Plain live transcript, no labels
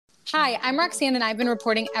Hi, I'm Roxanne, and I've been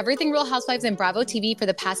reporting everything Real Housewives and Bravo TV for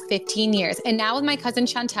the past 15 years, and now with my cousin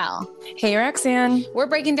Chantel. Hey, Roxanne. We're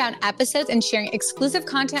breaking down episodes and sharing exclusive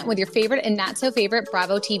content with your favorite and not so favorite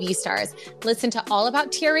Bravo TV stars. Listen to All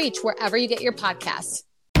About TRH wherever you get your podcasts.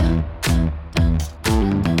 Move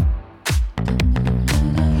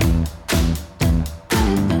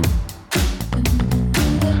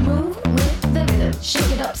with the rhythm,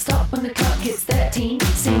 shake it up, stop when the clock hits 13.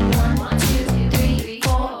 Sing 1, 2, 3,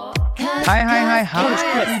 4. Hi,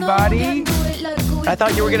 everybody. I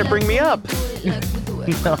thought you were going to bring me up.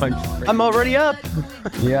 No, I'm already up.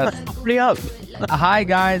 yes. Already up. Hi,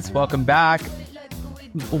 guys. Welcome back.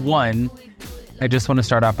 One, I just want to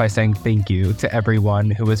start off by saying thank you to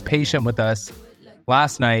everyone who was patient with us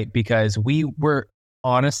last night because we were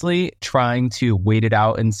honestly trying to wait it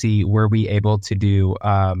out and see were we able to do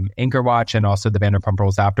Anchor Watch and also the Vanderpump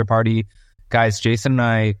Rules after party. Guys, Jason and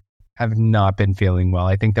I have not been feeling well.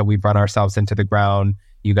 I think that we've run ourselves into the ground.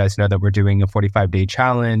 You guys know that we're doing a 45-day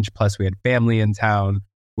challenge. Plus, we had family in town.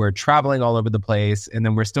 We're traveling all over the place. And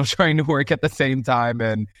then we're still trying to work at the same time.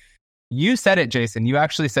 And you said it, Jason. You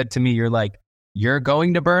actually said to me, you're like, you're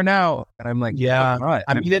going to burn out. And I'm like, yeah. Right.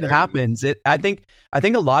 I mean, it happens. I think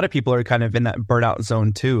a lot of people are kind of in that burnout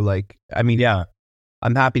zone too. Like, I mean, yeah,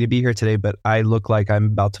 I'm happy to be here today, but I look like I'm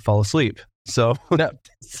about to fall asleep. So no,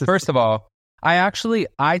 first of all,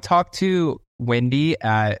 I talked to Wendy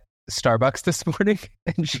at Starbucks this morning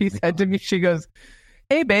and she said to me, she goes,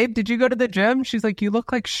 hey babe, did you go to the gym? She's like, you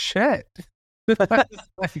look like shit.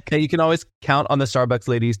 You can always count on the Starbucks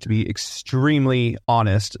ladies to be extremely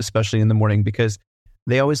honest, especially in the morning, because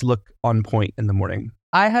they always look on point in the morning.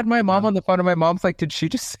 I had my mom on the phone and my mom's like, did she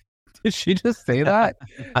just say that?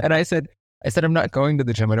 And I said, I'm not going to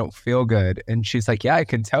the gym. I don't feel good. And she's like, yeah, I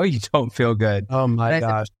can tell you don't feel good. Oh my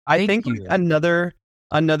gosh. I think another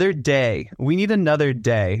day. We need another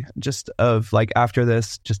day just of like after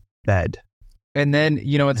this, just bed. And then,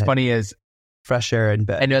 you know, what's funny is fresh air in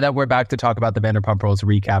bed. I know that we're back to talk about the Vanderpump Rules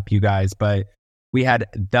recap, you guys, but we had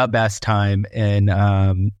the best time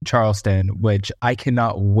in Charleston, which I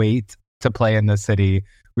cannot wait to play in the city.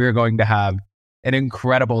 We are going to have an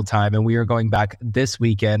incredible time, and we are going back this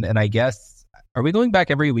weekend. And I guess, are we going back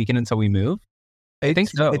every weekend until we move? I think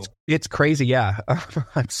so. It's crazy, yeah.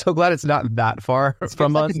 I'm so glad it's not that far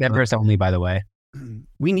from us. Members only, by the way.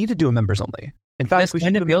 We need to do a members only. In fact, we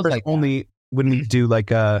should do members like only when we do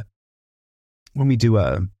the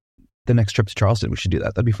next trip to Charleston. We should do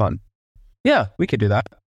that. That'd be fun. Yeah, we could do that.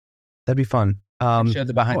 That'd be fun. I'm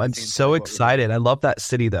so excited. I love that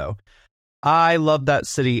city, though. I love that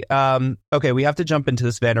city. Okay, we have to jump into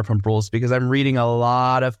this Vanderpump Rules because I'm reading a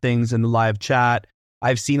lot of things in the live chat.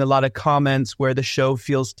 I've seen a lot of comments where the show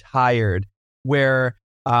feels tired, where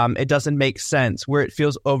it doesn't make sense, where it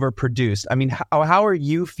feels overproduced. I mean, how are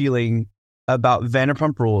you feeling about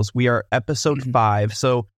Vanderpump Rules? We are episode 5.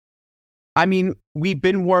 So, I mean, we've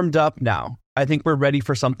been warmed up now. I think we're ready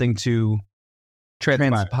for something to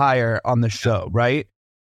transpire on the show, right?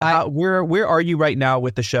 Where are you right now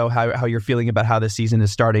with the show? How you're feeling about how the season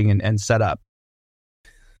is starting and set up?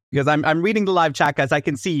 Because I'm reading the live chat, guys. I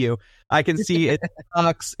can see you. I can see it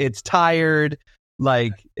sucks. It's tired.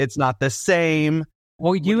 Like it's not the same.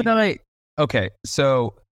 Well, you and I. Okay,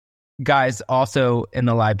 so guys, also in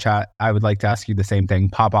the live chat, I would like to ask you the same thing.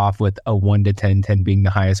 Pop off with a 1 to 10, 10 being the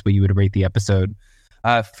highest, what you would rate the episode.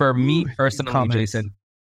 For me personally, Jason,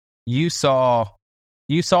 you saw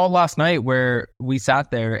last night where we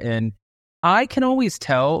sat there, and I can always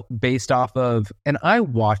tell based off of, and I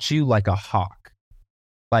watch you like a hawk.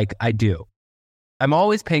 Like I do. I'm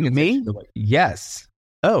always paying attention to yes.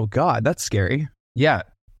 Oh God, that's scary. Yeah.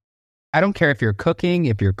 I don't care if you're cooking,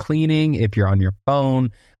 if you're cleaning, if you're on your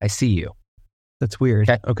phone. I see you. That's weird.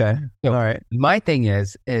 Okay. So, all right. My thing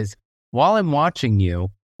is while I'm watching you,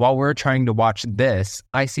 while we're trying to watch this,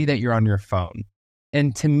 I see that you're on your phone.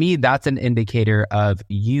 And to me, that's an indicator of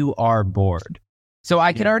you are bored. So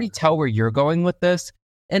I can already tell where you're going with this.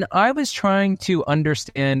 And I was trying to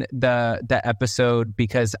understand the episode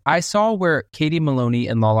because I saw where Katie Maloney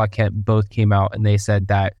and Lala Kent both came out and they said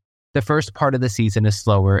that the first part of the season is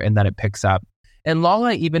slower and that it picks up. And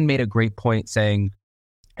Lala even made a great point saying,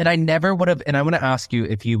 and I never would have, and I want to ask you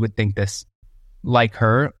if you would think this like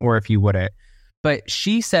her or if you wouldn't, but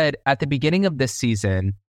she said at the beginning of this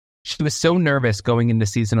season, she was so nervous going into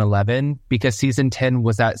season 11 because season 10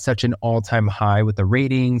 was at such an all-time high with the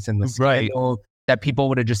ratings and the scandal that people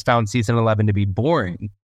would have just found season 11 to be boring.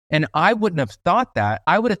 And I wouldn't have thought that.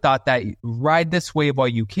 I would have thought that ride this wave while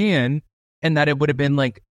you can and that it would have been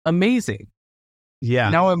like amazing. Yeah.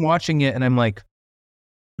 Now I'm watching it and I'm like,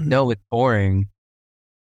 no, it's boring.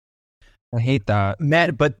 I hate that.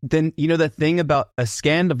 Matt, but then, the thing about a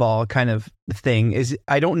Scandival kind of thing is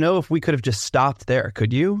I don't know if we could have just stopped there.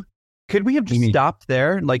 Could you? Could we have just stopped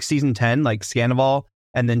there, like season 10, like Scandival,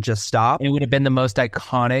 and then just stop? It would have been the most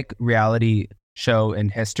iconic reality show in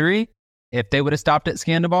history if they would have stopped at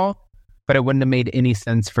Scandival, but it wouldn't have made any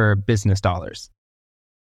sense for business dollars.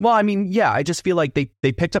 Well, I mean, yeah, I just feel like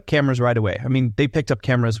they picked up cameras right away. I mean, they picked up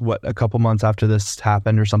cameras, a couple months after this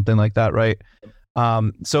happened or something like that, right?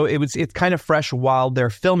 So it's kind of fresh while they're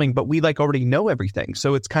filming, but we already know everything.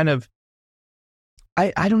 So it's kind of,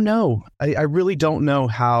 I don't know. I really don't know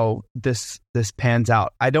how this pans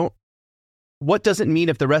out. What does it mean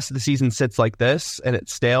if the rest of the season sits like this and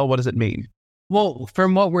it's stale? What does it mean? Well,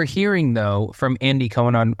 from what we're hearing, though, from Andy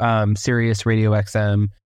Cohen on Sirius Radio XM,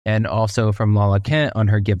 and also from Lala Kent on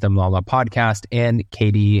her Give Them Lala podcast, and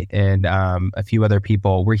Katie and a few other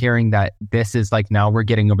people, we're hearing that this is now we're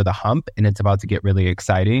getting over the hump and it's about to get really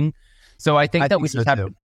exciting. So I think we just have to,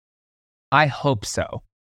 I hope so.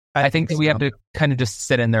 I think that we have to kind of just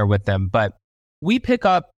sit in there with them. But we pick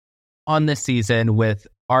up on this season with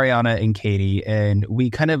Ariana and Katie, and we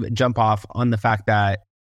kind of jump off on the fact that,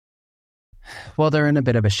 well, they're in a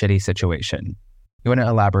bit of a shitty situation. You want to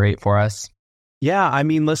elaborate for us? Yeah, I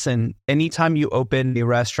mean, listen, anytime you open a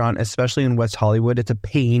restaurant, especially in West Hollywood, it's a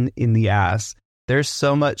pain in the ass. There's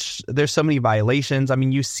so many violations. I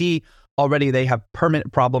mean, you see already they have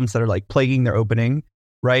permit problems that are plaguing their opening,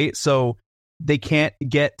 right? So they can't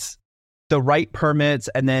get the right permits,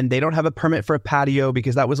 and then they don't have a permit for a patio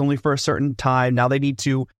because that was only for a certain time. Now they need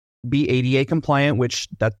to be ADA compliant, which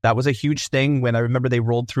that was a huge thing when I remember they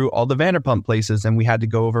rolled through all the Vanderpump places and we had to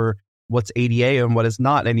go over what's ADA and what is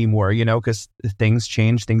not anymore, because things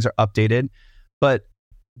change, things are updated. But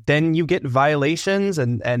then you get violations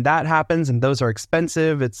and that happens, and those are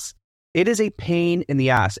expensive. It is a pain in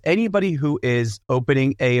the ass. Anybody who is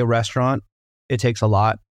opening a restaurant, it takes a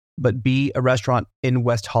lot. But be a restaurant in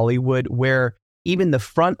West Hollywood where even the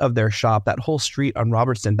front of their shop, that whole street on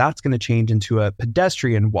Robertson, that's going to change into a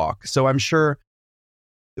pedestrian walk. So I'm sure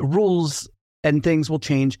rules and things will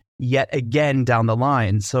change yet again down the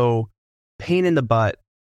line. So pain in the butt.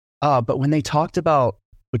 But when they talked about,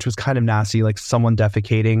 which was kind of nasty, someone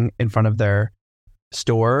defecating in front of their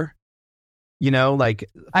store,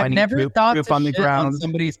 I've never thought to on the ground on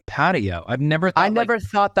somebody's patio. I never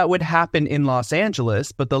thought that would happen in Los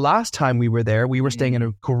Angeles. But the last time we were there, we were staying in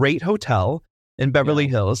a great hotel in Beverly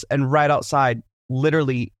Hills, and right outside,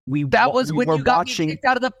 literally, when you got kicked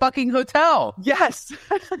out of the fucking hotel. Yes,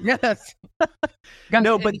 yes.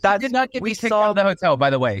 No, but that did not get me kicked out of the hotel.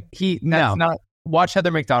 By the way, not watch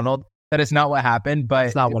Heather McDonald. That is not what happened. But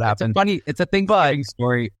it's not what happened. It's a Thanksgiving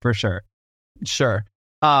story for sure. Sure.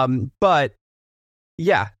 But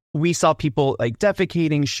yeah, we saw people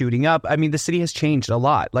defecating, shooting up. I mean, the city has changed a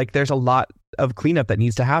lot. There's a lot of cleanup that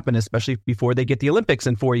needs to happen, especially before they get the Olympics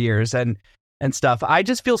in 4 years and stuff. I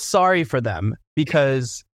just feel sorry for them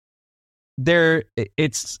because the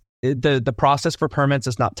process for permits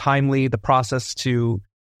is not timely. The process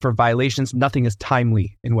for violations, nothing is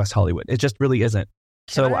timely in West Hollywood. It just really isn't.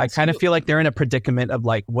 So I kind of feel like they're in a predicament of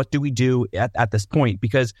what do we do at this point?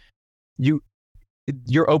 Because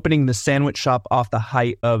you're opening the sandwich shop off the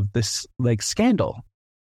height of this scandal,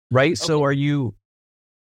 right? Okay. So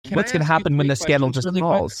what's going to happen when the scandal just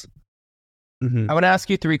falls? Mm-hmm. I want to ask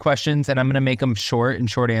you 3 questions, and I'm going to make them short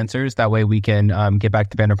answers. That way we can get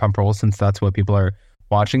back to Vanderpump Rules, since that's what people are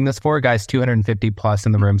watching this for. Guys, 250 plus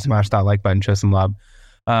in the room. Smash that like button, show some love.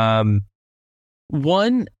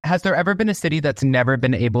 One, has there ever been a city that's never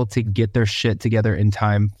been able to get their shit together in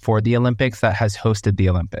time for the Olympics that has hosted the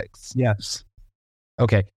Olympics? Yes.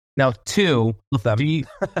 Okay. Now, 2, of them. Do you,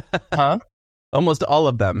 huh? Almost all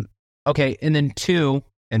of them. Okay. And then 2,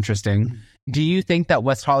 interesting. Do you think that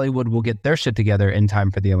West Hollywood will get their shit together in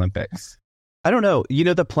time for the Olympics? I don't know.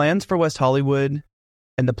 The plans for West Hollywood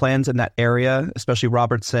and the plans in that area, especially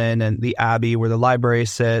Robertson and the Abbey where the library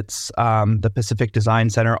sits, the Pacific Design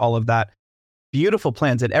Center, all of that. Beautiful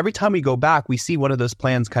plans. And every time we go back, we see one of those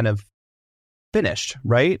plans kind of finished,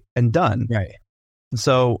 right? And done. Right.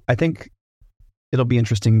 So I think it'll be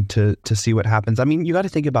interesting to see what happens. I mean, you got to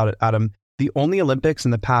think about it, Adam. The only Olympics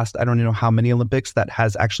in the past, I don't know how many Olympics that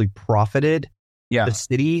has actually profited. Yeah. The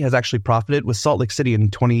city has actually profited was Salt Lake City in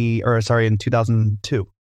 2002.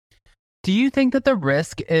 Do you think that the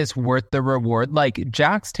risk is worth the reward?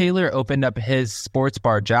 Jax Taylor opened up his sports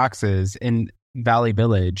bar, Jax's, in Valley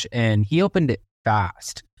Village, and he opened it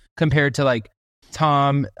fast compared to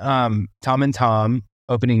Tom and Tom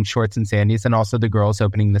opening Shorts and Sandy's, and also the girls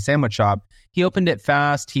opening the sandwich shop. He opened it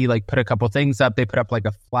fast. He put a couple things up. They put up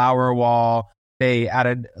a flower wall. They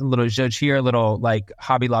added a little zhuzh here, a little like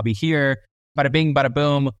Hobby Lobby here. Bada bing, bada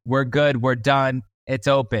boom. We're good. We're done. It's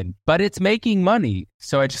open. But it's making money.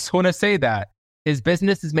 So I just want to say that. His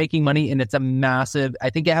business is making money, and it's a massive, I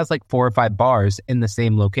think it has like 4 or 5 bars in the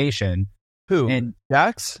same location. Who? And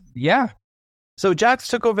Jax? Yeah. So Jax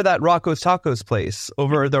took over that Rocco's Tacos place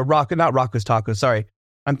over the not Rocco's Tacos, sorry.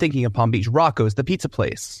 I'm thinking of Palm Beach. Rocco's, the pizza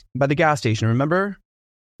place by the gas station, remember?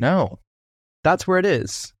 No. That's where it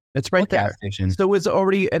is. It's right there. Gas station? So it's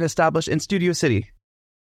already an established in Studio City.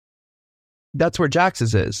 That's where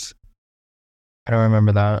Jax's is. I don't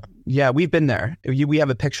remember that. Yeah, we've been there. We have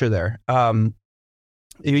a picture there.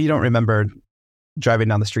 You don't remember driving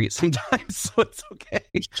down the street sometimes, so it's okay.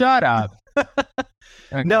 Shut up.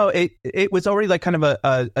 Okay. No, it was already like kind of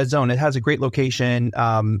a zone. It has a great location.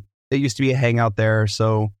 It used to be a hangout there.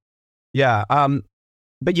 So yeah.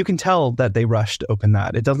 But you can tell that they rushed to open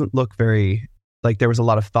that. It doesn't look very like there was a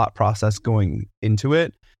lot of thought process going into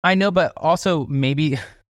it. I know, but also maybe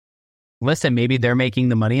they're making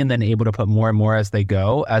the money and then able to put more and more as they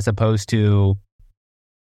go, as opposed to,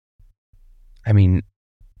 I don't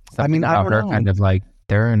know. Kind of like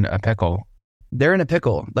they're in a pickle. They're in a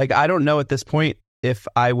pickle. Like, I don't know at this point if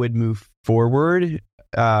I would move forward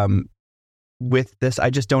with this. I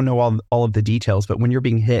just don't know all of the details. But when you're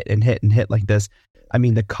being hit and hit and hit like this,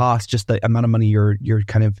 the cost, just the amount of money you're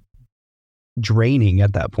kind of draining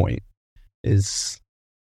at that point is.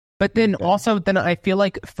 But then I feel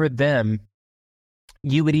like for them,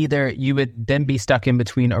 you would then be stuck in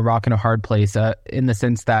between a rock and a hard place in the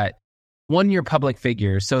sense that, one, you're a public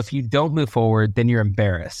figure. So if you don't move forward, then you're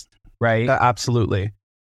embarrassed, right? Absolutely.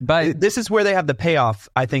 But this is where they have the payoff,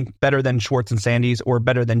 I think, better than Schwartz and Sandy's or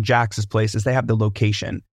better than Jax's place, is they have the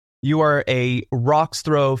location. You are a rock's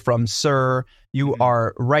throw from Sir. You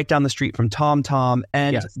are right down the street from Tom Tom.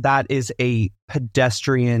 And yes, that is a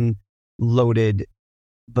pedestrian loaded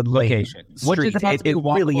location, which is about to be a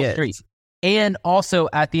walkable street. And also,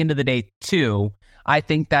 at the end of the day, too, I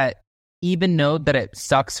think that even though that it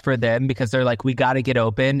sucks for them because they're like, we got to get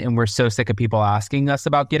open and we're so sick of people asking us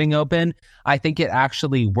about getting open, I think it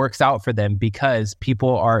actually works out for them because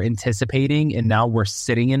people are anticipating and now we're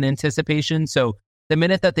sitting in anticipation. So the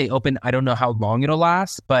minute that they open, I don't know how long it'll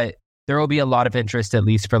last, but there will be a lot of interest, at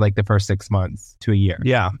least for like the first 6 months to a year.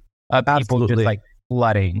 Yeah, people absolutely. Just like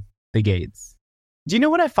flooding the gates. Do you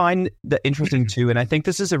know what I find interesting too? And I think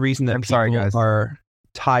this is a reason that people are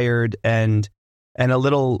tired and a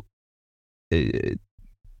little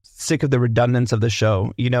sick of the redundance of the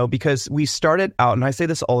show, because we started out, and I say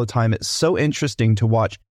this all the time, it's so interesting to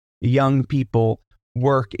watch young people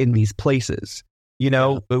work in these places,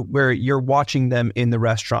 where you're watching them in the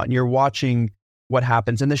restaurant, you're watching what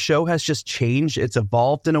happens. And the show has just changed. It's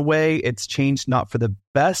evolved in a way. It's changed not for the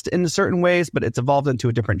best in certain ways, but it's evolved into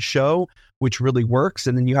a different show, which really works.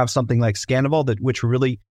 And then you have something like Scandival, which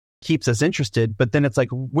really keeps us interested. But then it's like,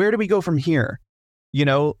 where do we go from here?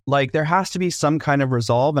 Like there has to be some kind of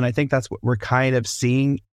resolve. And I think that's what we're kind of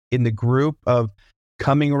seeing in the group of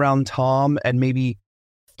coming around Tom and maybe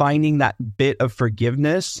finding that bit of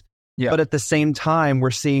forgiveness. Yeah. But at the same time, we're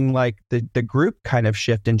seeing like the group kind of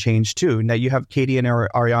shift and change too. Now you have Katie and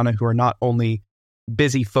Ariana who are not only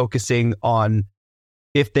busy focusing on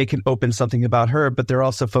if they can open something about her, but they're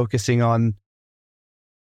also focusing on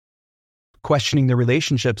questioning their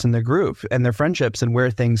relationships in their group and their friendships and where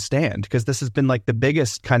things stand. Because this has been like the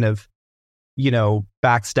biggest kind of,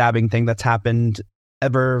 backstabbing thing that's happened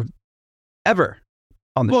ever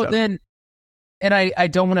on the show. Well, then, and I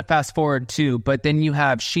don't want to fast forward too, but then you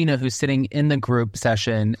have Sheena who's sitting in the group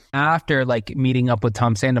session after like meeting up with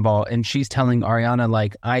Tom Sandoval, and she's telling Ariana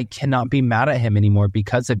like, I cannot be mad at him anymore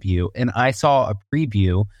because of you. And I saw a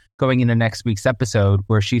preview going into next week's episode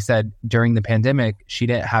where she said during the pandemic, she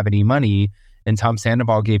didn't have any money and Tom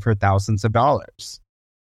Sandoval gave her thousands of dollars.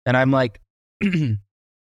 And I'm like,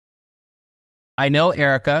 I know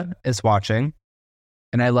Erica is watching,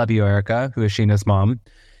 and I love you, Erica, who is Sheena's mom.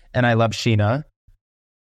 And I love Sheena.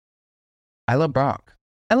 I love Brock.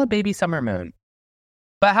 I love Baby Summer Moon.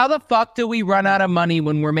 But how the fuck do we run out of money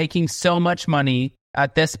when we're making so much money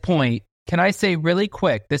at this point? Can I say really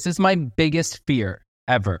quick, this is my biggest fear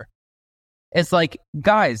ever. It's like,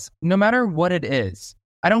 guys, no matter what it is,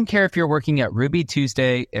 I don't care if you're working at Ruby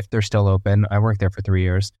Tuesday, if they're still open. I worked there for 3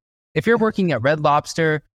 years. If you're working at Red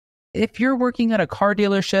Lobster, if you're working at a car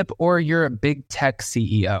dealership, or you're a big tech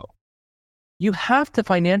CEO, you have to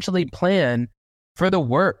financially plan for the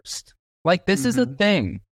worst. Like, this is a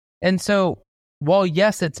thing. And so, while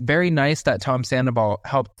yes, it's very nice that Tom Sandoval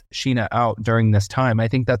helped Sheena out during this time, I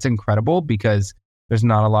think that's incredible because there's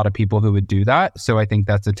not a lot of people who would do that. So I think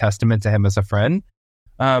that's a testament to him as a friend.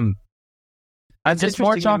 I'm just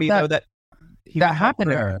more shocked that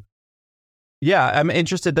happened to her. Yeah, I'm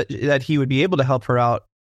interested that he would be able to help her out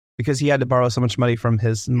because he had to borrow so much money from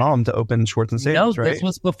his mom to open Schwartz and Savers, right? No, this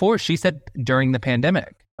was before. She said during the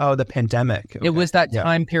pandemic. Oh, the pandemic. Okay. It was that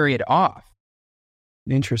time period off.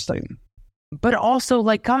 Interesting. But also,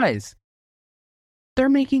 like, guys, they're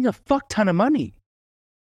making a fuck ton of money.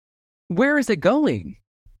 Where is it going?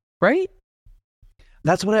 Right?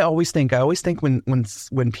 That's what I always think. I always think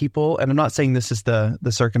when people, and I'm not saying this is the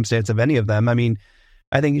circumstance of any of them. I mean,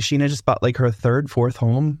 I think Sheena just bought like her third, fourth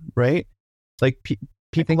home, right? Like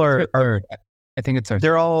people are. I think it's her.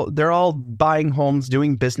 They're all buying homes,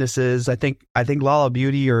 doing businesses. I think Lala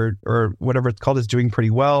Beauty or whatever it's called is doing pretty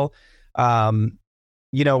well. But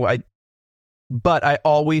I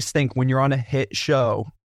always think when you're on a hit show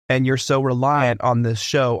and you're so reliant on this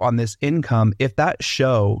show, on this income, if that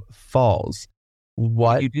show falls,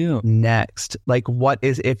 what you do next? Like, what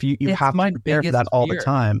is, if you have to prepare for that all the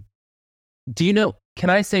time? Do you know, can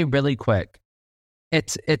I say really quick?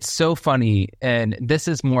 It's so funny, and this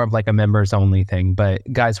is more of like a members only thing, but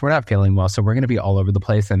guys, we're not feeling well, so we're going to be all over the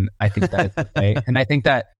place, and I think that's okay. And I think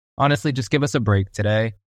that, honestly, just give us a break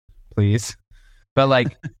today, please. But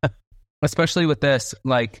like, especially with this,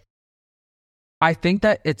 like, I think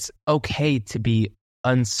that it's okay to be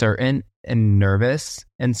uncertain and nervous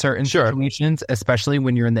in certain situations, especially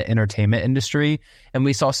when you're in the entertainment industry. And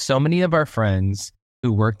we saw so many of our friends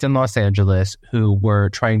who worked in Los Angeles, who were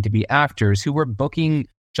trying to be actors, who were booking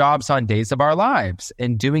jobs on Days of Our Lives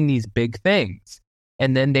and doing these big things.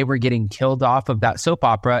 And then they were getting killed off of that soap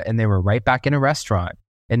opera and they were right back in a restaurant.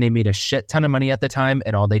 And they made a shit ton of money at the time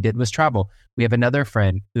and all they did was travel. We have another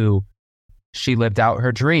friend who, she lived out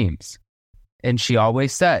her dreams. And she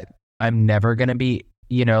always said, I'm never going to be,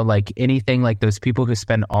 like anything like those people who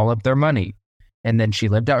spend all of their money. And then she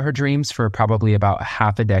lived out her dreams for probably about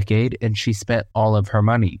half a decade and she spent all of her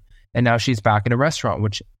money. And now she's back in a restaurant,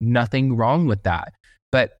 which nothing wrong with that.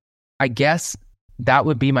 But I guess that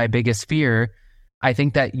would be my biggest fear. I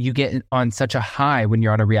think that you get on such a high when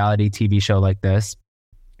you're on a reality TV show like this.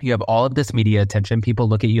 You have all of this media attention. People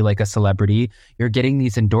look at you like a celebrity. You're getting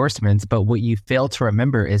these endorsements. But what you fail to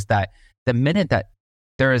remember is that the minute that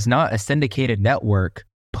there is not a syndicated network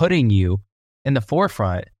putting you in the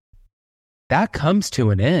forefront, that comes to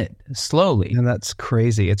an end slowly. And that's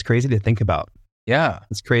crazy. It's crazy to think about. Yeah.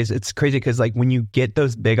 It's crazy. It's crazy because like when you get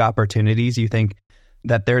those big opportunities, you think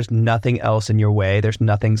that there's nothing else in your way. There's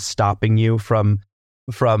nothing stopping you from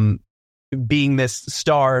being this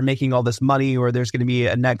star, making all this money, or there's going to be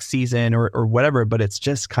a next season or whatever. But it's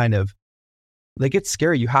just kind of like, it's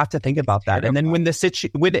scary. You have to think about that. And then when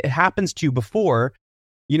it happens to you before,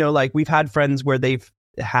 like we've had friends where they've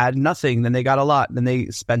had nothing, then they got a lot, then they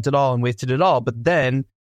spent it all and wasted it all. But then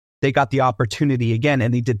they got the opportunity again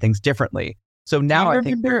and they did things differently. So now I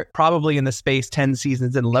think they're probably in the space 10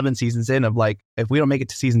 seasons and 11 seasons in of like, if we don't make it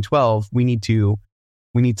to season 12, we need to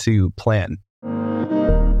plan.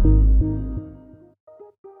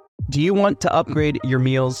 Do you want to upgrade your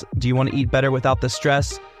meals? Do you want to eat better without the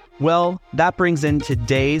stress? Well, that brings in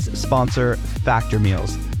today's sponsor, Factor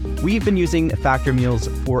Meals. We've been using Factor Meals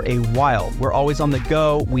for a while. We're always on the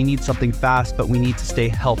go. We need something fast, but we need to stay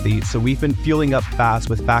healthy. So we've been fueling up fast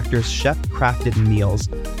with Factor's chef-crafted meals,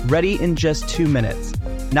 ready in just 2 minutes.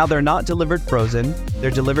 Now they're not delivered frozen.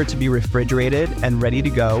 They're delivered to be refrigerated and ready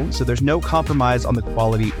to go. So there's no compromise on the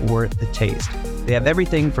quality or the taste. They have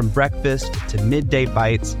everything from breakfast to midday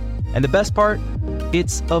bites. And the best part,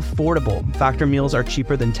 it's affordable. Factor meals are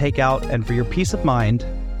cheaper than takeout, and for your peace of mind,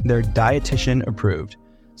 they're dietitian approved.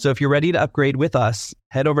 So if you're ready to upgrade with us,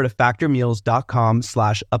 head over to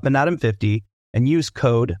factormeals.com/upandadam50 and use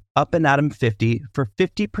code upandadam50 for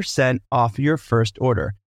 50% off your first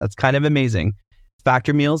order. That's kind of amazing.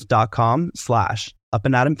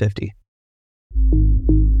 factormeals.com/upandadam50.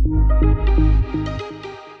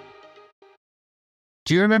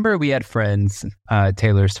 Do you remember we had friends,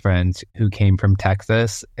 Taylor's friends, who came from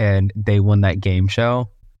Texas and they won that game show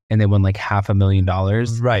and they won like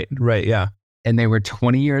 $500,000? Right, yeah. And they were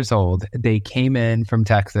 20 years old. They came in from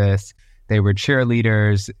Texas. They were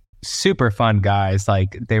cheerleaders, super fun guys.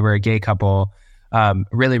 Like they were a gay couple,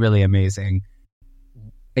 really, really amazing.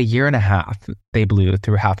 A year and a half, they blew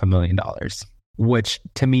through $500,000, which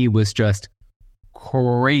to me was just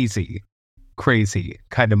crazy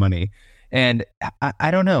kind of money. And I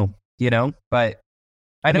don't know, but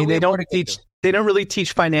I mean, they don't really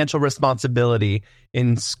teach financial responsibility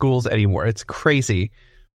in schools anymore. It's crazy.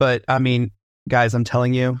 But I mean, guys, I'm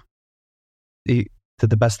telling you that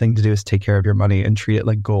the best thing to do is take care of your money and treat it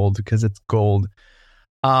like gold because it's gold.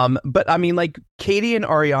 But I mean, like Katie and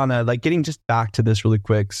Ariana, like getting just back to this really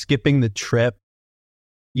quick, skipping the trip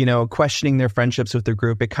questioning their friendships with the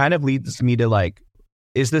group, it kind of leads me to like,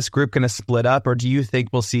 is this group going to split up, or do you think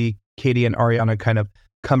we'll see Katie and Ariana kind of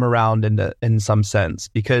come around in some sense?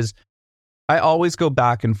 Because I always go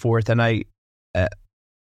back and forth, and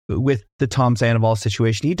with the Tom Sandoval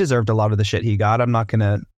situation, he deserved a lot of the shit he got. I'm not going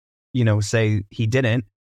to, say he didn't,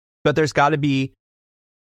 but there's got to be,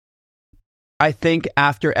 I think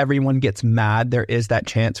after everyone gets mad, there is that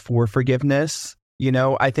chance for forgiveness.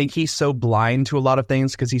 I think he's so blind to a lot of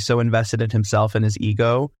things because he's so invested in himself and his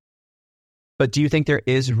ego. But do you think there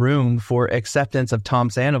is room for acceptance of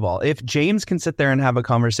Tom Sandoval? If James can sit there and have a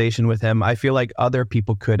conversation with him, I feel like other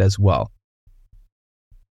people could as well.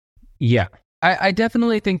 Yeah, I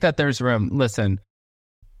definitely think that there's room. Listen,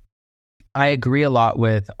 I agree a lot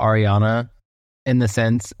with Ariana in the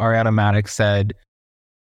sense Ariana Maddox said,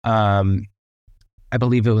 I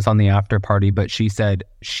believe it was on the after party, but she said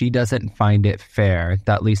she doesn't find it fair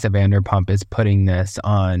that Lisa Vanderpump is putting this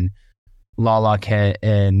on Lala Kit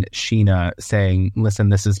and Sheena, saying, listen,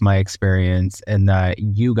 this is my experience, and that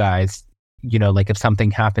you guys, like if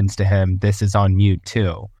something happens to him, this is on you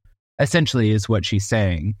too, essentially is what she's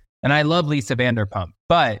saying. And I love Lisa Vanderpump,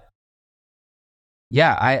 but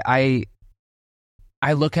yeah, I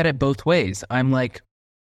look at it both ways. I'm like,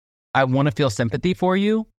 I want to feel sympathy for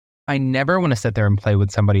you. I never want to sit there and play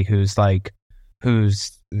with somebody who's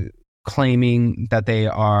claiming that they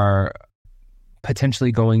are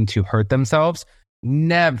potentially going to hurt themselves.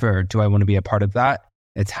 Never do I want to be a part of that.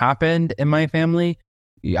 It's happened in my family.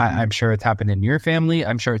 I'm sure it's happened in your family.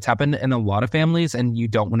 I'm sure it's happened in a lot of families, and you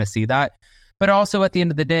don't want to see that. But also at the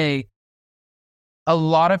end of the day, a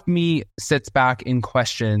lot of me sits back and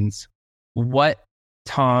questions what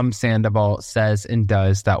Tom Sandoval says and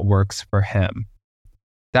does that works for him.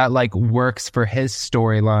 That like works for his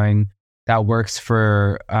storyline, that works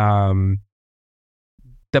for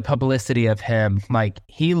the publicity of him. Like,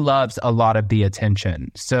 he loves a lot of the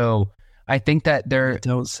attention. So I think that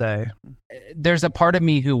there's a part of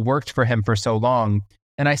me who worked for him for so long,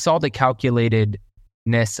 and I saw the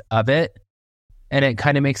calculatedness of it, and it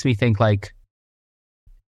kind of makes me think like,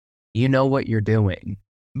 you know what you're doing.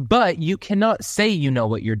 But you cannot say you know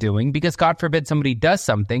what you're doing, because God forbid somebody does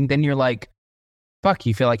something, then you're like, fuck,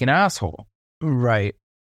 you feel like an asshole. Right.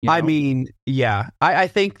 I mean, yeah. I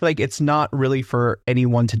think like it's not really for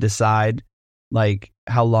anyone to decide like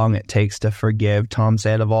how long it takes to forgive Tom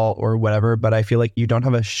Sandoval or whatever, but I feel like you don't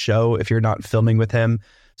have a show if you're not filming with him.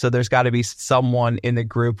 So there's got to be someone in the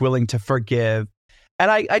group willing to forgive. And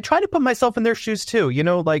I try to put myself in their shoes too.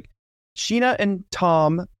 Like Sheena and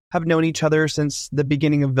Tom have known each other since the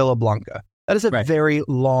beginning of Villa Blanca. That is a very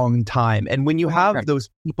long time. And when you have those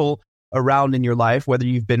people around in your life, whether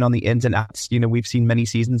you've been on the ins and outs, we've seen many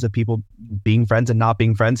seasons of people being friends and not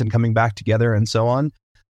being friends and coming back together and so on.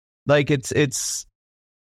 Like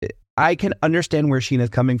I can understand where Sheena's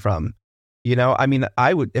coming from. I mean,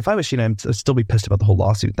 if I was Sheena, I'd still be pissed about the whole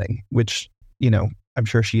lawsuit thing, which, I'm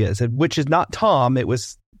sure she is, which is not Tom. It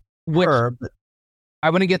was her. But I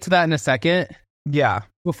want to get to that in a second. Yeah.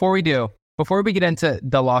 Before we get into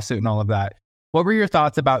the lawsuit and all of that, what were your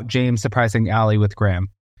thoughts about James surprising Allie with Graham?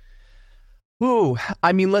 Ooh,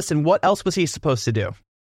 I mean, listen, what else was he supposed to do?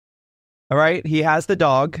 All right, he has the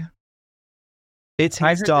dog. It's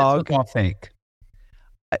his dog. This was all fake.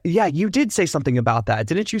 Yeah, you did say something about that,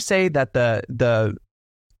 didn't you? Say that the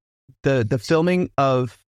filming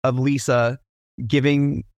of Lisa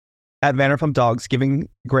giving at Vanderpump Dogs giving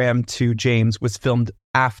Graham to James was filmed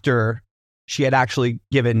after she had actually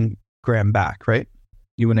given Graham back, right?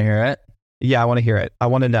 You want to hear it? Yeah, I want to hear it. I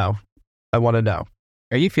want to know.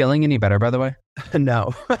 Are you feeling any better, by the way?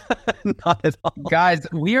 No, not at all. Guys,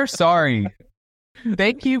 we are sorry.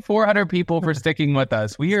 Thank you, 400 people, for sticking with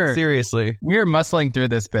us. We are muscling through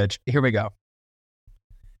this bitch. Here we go.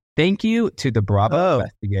 Thank you to the Bravo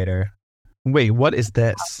investigator. Wait, what is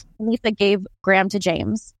this? Lisa gave Graham to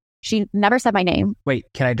James. She never said my name. Wait,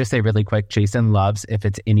 can I just say really quick? Jason loves, if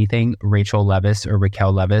it's anything, Rachel Leviss or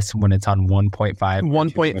Raquel Leviss when it's on 1.5.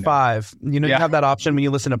 1.5. You have that option when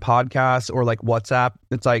you listen to podcasts or like WhatsApp.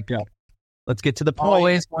 It's like, let's get to the point.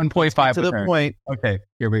 Always 1.5 to the point. Okay,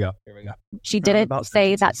 here we go. She didn't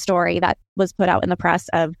say that story that was put out in the press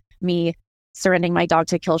of me surrendering my dog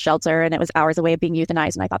to kill shelter, and it was hours away of being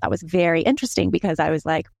euthanized. And I thought that was very interesting because I was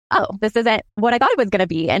like, oh, this isn't what I thought it was going to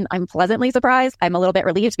be. And I'm pleasantly surprised. I'm a little bit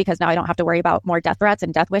relieved because now I don't have to worry about more death threats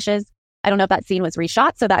and death wishes. I don't know if that scene was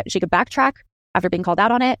reshot so that she could backtrack after being called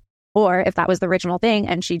out on it, or if that was the original thing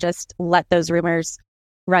and she just let those rumors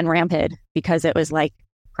run rampant because it was like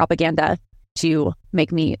propaganda to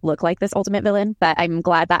make me look like this ultimate villain. But I'm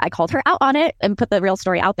glad that I called her out on it and put the real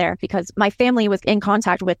story out there because my family was in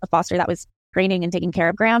contact with the foster that was training and taking care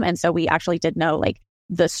of Graham. And so we actually did know like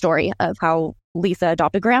the story of how Lisa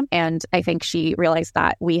adopted Graham. And I think she realized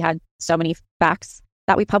that we had so many facts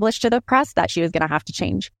that we published to the press that she was going to have to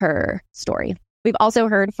change her story. We've also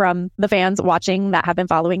heard from the fans watching that have been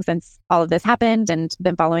following since all of this happened and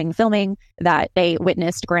been following filming that they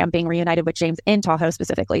witnessed Graham being reunited with James in Tahoe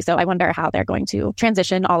specifically. So I wonder how they're going to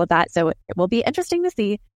transition all of that. So it will be interesting to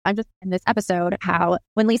see. I'm just in this episode how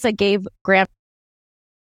when Lisa gave Graham.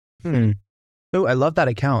 Oh, I love that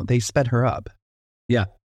account. They sped her up. Yeah.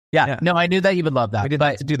 No, I knew that you would love that. We didn't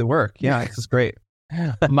have to do the work. Yeah, this is great.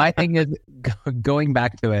 My thing is going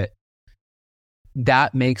back to it.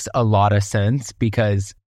 That makes a lot of sense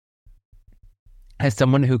because as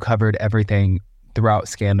someone who covered everything throughout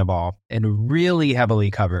Scandival and really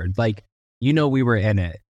heavily covered, like, we were in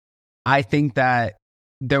it. I think that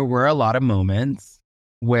there were a lot of moments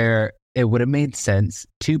where it would have made sense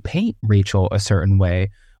to paint Rachel a certain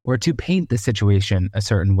way or to paint the situation a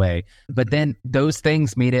certain way. But then those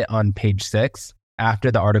things made it on page 6.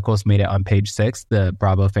 After the articles made it on page 6, the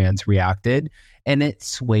Bravo fans reacted and it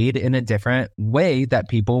swayed in a different way that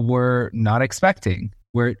people were not expecting,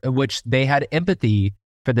 which they had empathy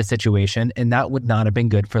for the situation, and that would not have been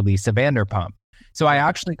good for Lisa Vanderpump. So I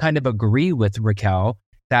actually kind of agree with Raquel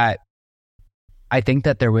that I think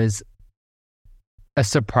that there was a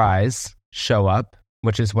surprise show up,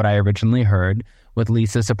 which is what I originally heard, with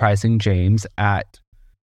Lisa surprising James at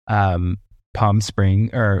Palm Spring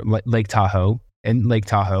or Lake Tahoe. In Lake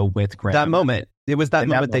Tahoe with Graham. That moment. It was that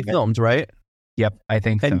moment they filmed, right? Yep, I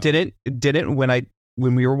think so. And didn't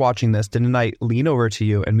when we were watching this, didn't I lean over to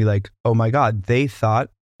you and be like, oh my God, they thought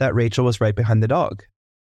that Rachel was right behind the dog.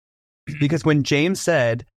 Because when James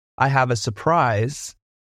said, I have a surprise,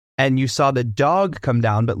 and you saw the dog come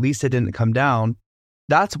down, but Lisa didn't come down,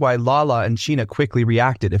 that's why Lala and Sheena quickly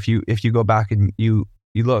reacted. If you go back and you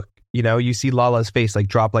look, you see Lala's face like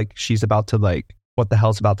drop like she's about to like, what the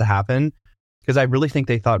hell's about to happen? Because I really think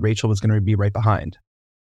they thought Rachel was going to be right behind.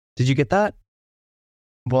 Did you get that?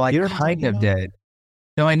 Well, I kind of did.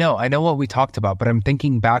 No, I know what we talked about, but I'm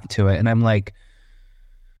thinking back to it and I'm like,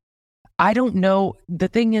 I don't know. The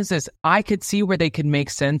thing is I could see where they could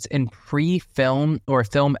make sense in pre-film or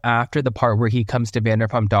film after the part where he comes to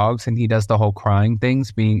Vanderpump Dogs and he does the whole crying thing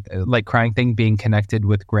being connected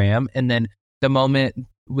with Graham. And then the moment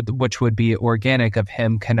which would be organic of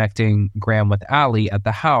him connecting Graham with Allie at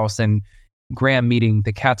the house and Graham meeting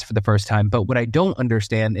the cats for the first time. But what I don't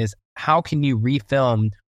understand is how can you refilm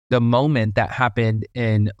the moment that happened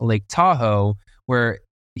in Lake Tahoe where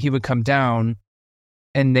he would come down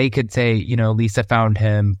and they could say, Lisa found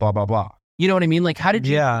him, blah, blah, blah. You know what I mean? Like, how did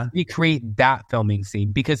you recreate that filming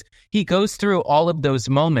scene? Because he goes through all of those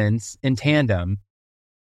moments in tandem.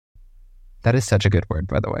 That is such a good word,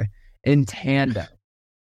 by the way. In tandem.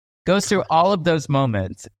 Goes through all of those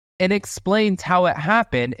moments and explains how it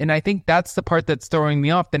happened. And I think that's the part that's throwing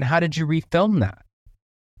me off. Then how did you refilm that?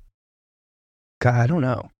 God, I don't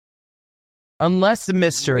know. Unless the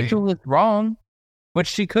mystery Rachel is wrong, which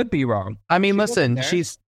she could be wrong. I mean, listen,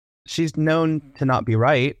 she's known to not be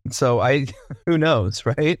right. So who knows,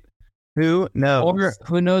 right? Who knows? Or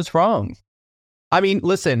who knows wrong? I mean,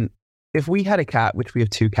 listen, if we had a cat, which we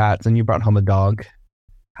have 2 cats, and you brought home a dog,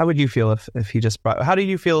 how would you feel if he just brought? How do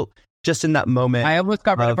you feel just in that moment? I almost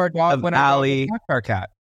got rid of our dog when Allie, I our cat.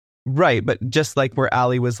 Right, but just like where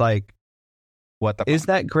Allie was like, "What the is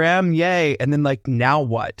that, Graham? Yay!" And then like, now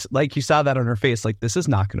what? Like you saw that on her face. Like this is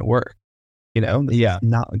not going to work. This is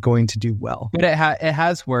not going to do well. But it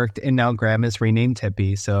has worked, and now Graham is renamed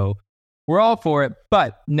Tippy, so we're all for it.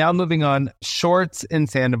 But now moving on, Shorts in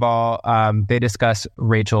Sandoval, they discuss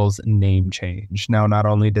Rachel's name change. Now, not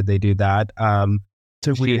only did they do that,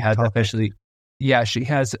 she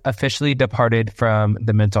has officially departed from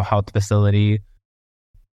the mental health facility.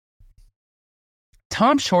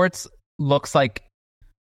 Tom Shorts looks like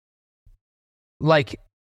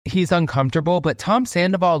he's uncomfortable, but Tom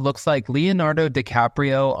Sandoval looks like Leonardo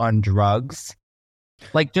DiCaprio on drugs.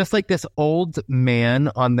 Like just like this old man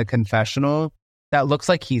on the confessional that looks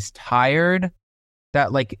like he's tired,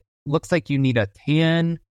 that like looks like you need a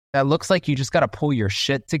tan, that looks like you just got to pull your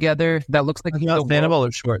shit together, that looks like Sandoval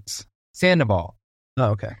or Shorts? Sandoval. Oh,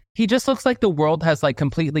 okay. He just looks like the world has like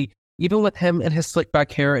completely, even with him and his slick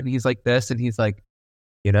back hair, and he's like this, and he's like,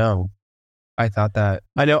 I thought that.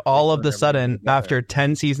 I know all of the sudden, after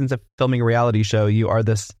 10 seasons of filming a reality show, you are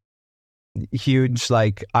this huge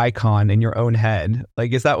like icon in your own head.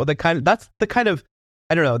 Like, is that what that's the kind of,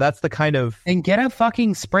 I don't know, that's the kind of. And get a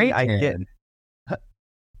fucking spray tan. I get.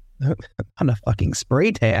 On a fucking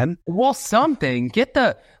spray tan. Well, something.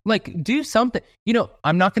 Do something.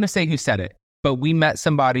 I'm not going to say who said it, but we met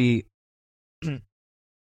somebody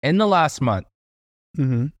in the last month,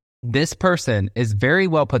 Mm-hmm. this person is very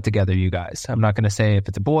well put together, you guys. I'm not going to say if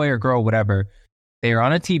it's a boy or girl, whatever. They are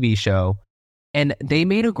on a TV show, and they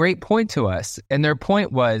made a great point to us. And their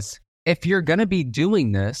point was, if you're going to be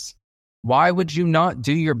doing this, why would you not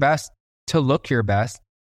do your best to look your best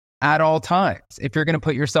at all times if you're going to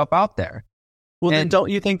put yourself out there? Well, then don't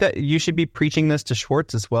you think that you should be preaching this to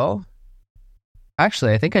Schwartz as well?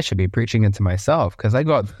 Actually, I think I should be preaching it to myself, because I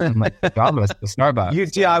go out in my pajamas to Starbucks.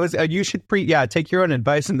 You should take your own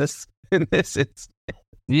advice in this. It's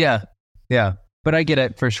yeah. But I get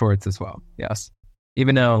it for Schwartz as well. Yes,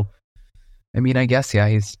 even though, I mean, I guess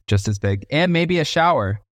he's just as big, and maybe a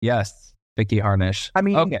shower. Yes, Vicky Harnish. I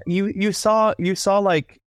mean, okay. You saw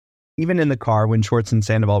like, even in the car when Schwartz and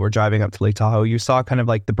Sandoval were driving up to Lake Tahoe, you saw kind of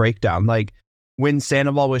like the breakdown. Like when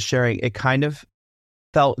Sandoval was sharing, it kind of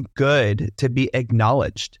felt good to be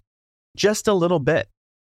acknowledged just a little bit,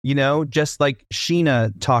 just like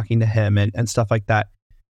Sheena talking to him and stuff like that.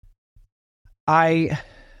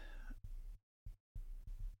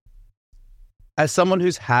 As someone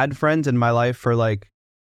who's had friends in my life for like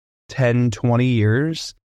 10, 20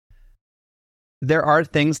 years, there are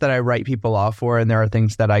things that I write people off for, and there are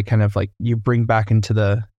things that I kind of like, you bring back into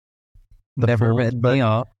the never read me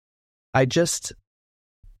off.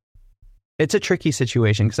 It's a tricky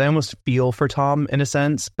situation, because I almost feel for Tom in a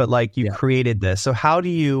sense, but like you created this. So how do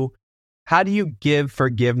you give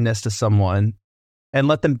forgiveness to someone and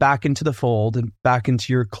let them back into the fold and back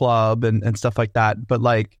into your club and stuff like that? But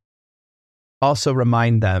like also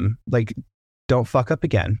remind them, like, don't fuck up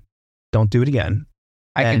again. Don't do it again.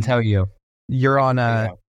 I can tell you. You're on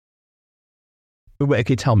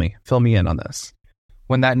okay, tell me. Fill me in on this.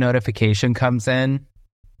 When that notification comes in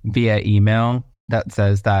via email that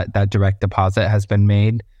says that direct deposit has been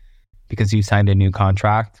made because you signed a new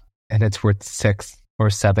contract and it's worth 6 or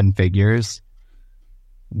 7 figures,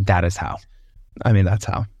 that is how. I mean, that's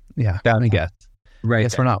how. Yeah, I guess. Right. I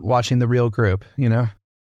guess we're not watching The Real Group,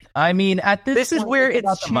 I mean, at this is where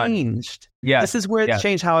it's changed. Yeah. This is where it's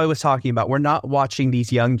changed, how I was talking about. We're not watching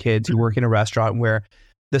these young kids who work in a restaurant where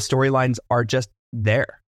the storylines are just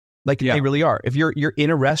there. Like they really are. If you're in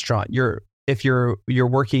a restaurant, if you're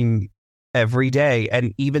working every day,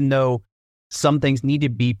 and even though some things need to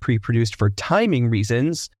be pre-produced for timing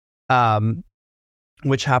reasons,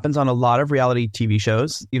 which happens on a lot of reality TV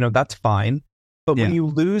shows, that's fine. But when you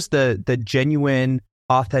lose the genuine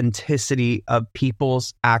authenticity of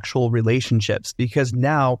people's actual relationships, because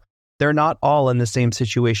now they're not all in the same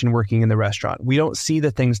situation working in the restaurant. We don't see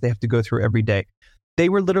the things they have to go through every day. They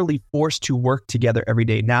were literally forced to work together every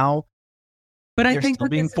day. Now, but I they're think still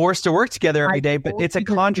being forced to work together every day, but it's a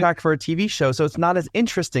contract for a TV show, so it's not as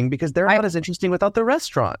interesting because they're not as interesting without the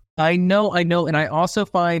restaurant. I know. And I also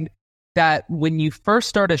find that when you first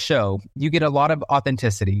start a show, you get a lot of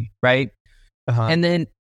authenticity, right? Uh-huh. And then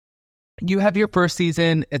you have your first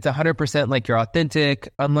season, it's 100% like you're authentic,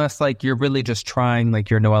 unless like you're really just trying,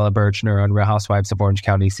 like you're Noella Bergner on Real Housewives of Orange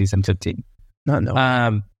County season 15.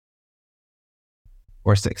 No.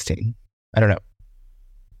 Or 16. I don't know.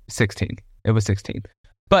 16. It was 16.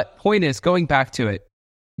 But point is, going back to it,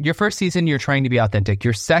 your first season, you're trying to be authentic.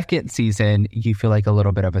 Your second season, you feel like a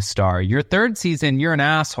little bit of a star. Your third season, you're an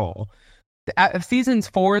asshole. At seasons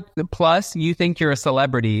 4 plus, you think you're a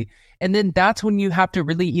celebrity. And then that's when you have to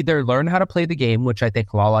really either learn how to play the game, which I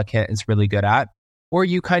think Lala Kent is really good at, or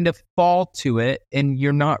you kind of fall to it and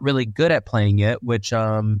you're not really good at playing it, which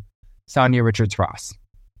Sonia Richards-Ross.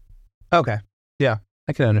 Okay. Yeah,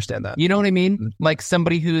 I can understand that. You know what I mean? Like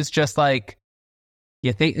somebody who's just like,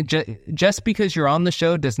 you think just because you're on the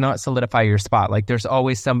show does not solidify your spot. Like there's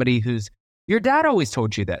always somebody your dad always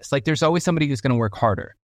told you this. Like there's always somebody who's going to work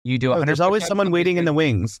harder. You do. There's always someone waiting in the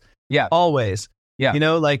wings. Yeah. Always. Yeah.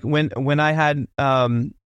 Like when I had,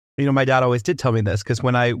 my dad always did tell me this, because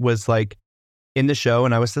when I was like in the show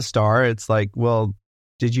and I was the star, it's like, well,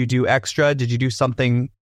 did you do extra? Did you do something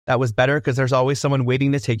that was better? Because there's always someone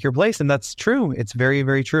waiting to take your place. And that's true. It's very,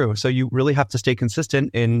 very true. So you really have to stay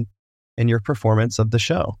consistent in your performance of the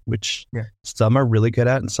show, which some are really good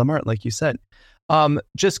at and some aren't, like you said.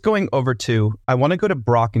 Just going over to, I want to go to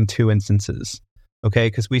Brock in 2 instances. Okay.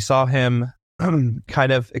 Because we saw him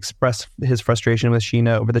kind of express his frustration with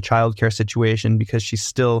Sheena over the childcare situation, because she's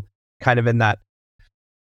still kind of in that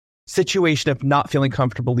situation of not feeling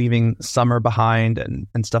comfortable leaving Summer behind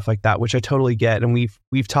and stuff like that, which I totally get. And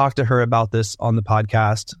we've talked to her about this on the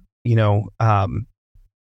podcast,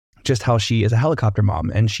 just how she is a helicopter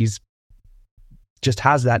mom and she's just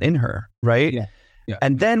has that in her, right? Yeah.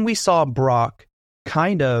 And then we saw Brock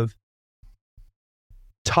kind of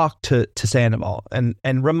talk to Sandoval and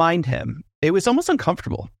remind him. It was almost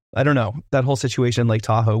uncomfortable. I don't know, that whole situation in Lake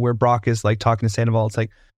Tahoe where Brock is like talking to Sandoval. It's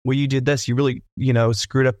like, well, you did this. You really,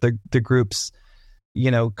 screwed up the group's,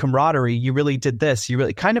 camaraderie. You really did this. You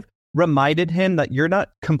really kind of reminded him that you're not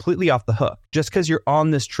completely off the hook. Just because you're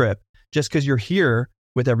on this trip, just because you're here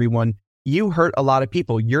with everyone, you hurt a lot of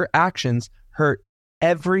people. Your actions hurt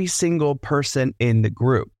every single person in the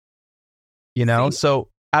group. So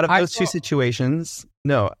out of those two situations,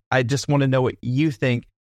 no, I just want to know what you think,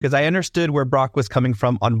 because I understood where Brock was coming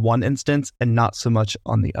from on one instance and not so much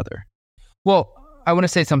on the other. Well, I want to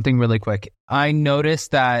say something really quick. I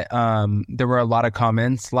noticed that there were a lot of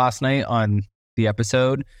comments last night on the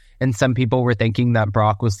episode, and some people were thinking that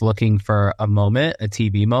Brock was looking for a moment, a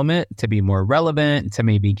TV moment, to be more relevant, to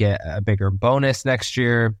maybe get a bigger bonus next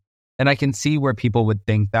year. And I can see where people would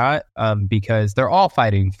think that because they're all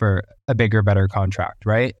fighting for a bigger, better contract,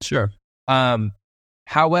 right? Sure.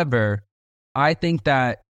 However, I think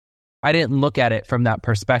that I didn't look at it from that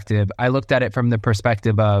perspective. I looked at it from the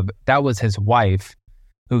perspective of that was his wife,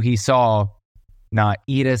 who he saw not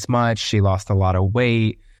eat as much. She lost a lot of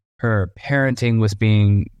weight. Her parenting was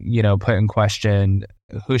being, put in question.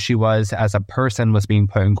 Who she was as a person was being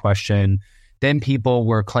put in question. Then people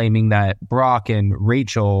were claiming that Brock and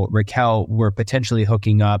Raquel were potentially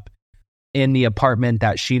hooking up in the apartment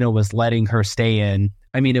that Sheena was letting her stay in.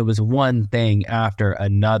 I mean, it was one thing after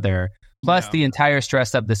another. Plus the entire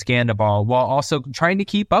stress of the scandal, while also trying to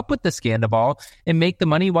keep up with the scandal and make the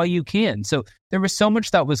money while you can. So there was so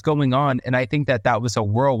much that was going on. And I think that was a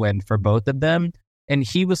whirlwind for both of them. And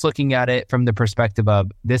he was looking at it from the perspective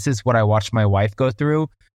of, this is what I watched my wife go through.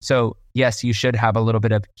 So yes, you should have a little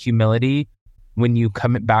bit of humility when you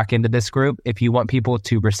come back into this group. If you want people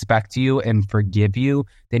to respect you and forgive you,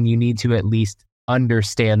 then you need to at least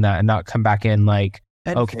understand that and not come back in like,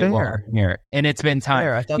 and okay, fair. Well, here. And it's been time.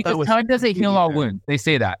 Fair. I thought because that was time doesn't heal all fair. wounds. They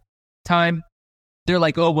say that. Time, they're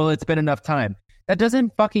like, oh, well, it's been enough time. That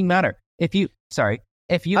doesn't fucking matter. If you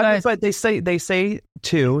guys... But they say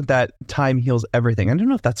too that time heals everything. I don't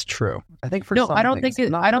know if that's true. I think for some I don't things,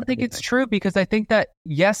 think it's true, because I think that,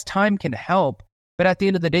 yes, time can help, but at the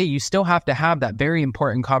end of the day, you still have to have that very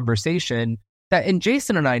important conversation that, and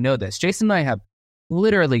Jason and I know this. Jason and I have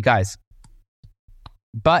literally, guys,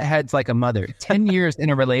 butt heads like a mother, 10 years in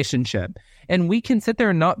a relationship. And we can sit there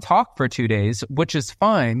and not talk for 2 days, which is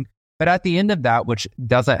fine. But at the end of that, which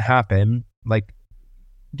doesn't happen, like,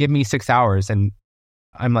 give me 6 hours and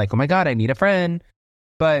I'm like, oh my God, I need a friend.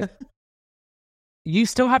 But you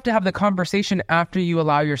still have to have the conversation after you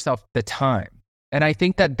allow yourself the time. And I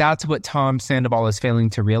think that that's what Tom Sandoval is failing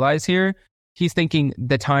to realize here. He's thinking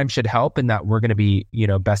the time should help and that we're going to be,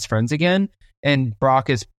 best friends again. And Brock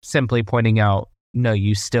is simply pointing out, no,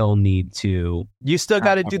 you still need to. You still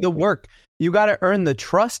got to do the work. You got to earn the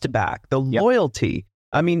trust back, the loyalty.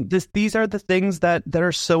 I mean, these are the things that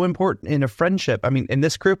are so important in a friendship. I mean, in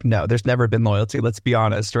this group, no, there's never been loyalty. Let's be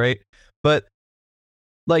honest, right? But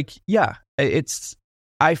like, yeah,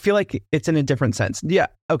 I feel like it's in a different sense. Yeah.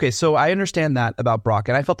 Okay. So I understand that about Brock,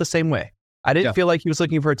 and I felt the same way. I didn't feel like he was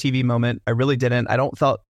looking for a TV moment. I really didn't. I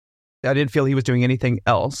didn't feel he was doing anything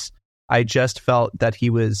else. I just felt that he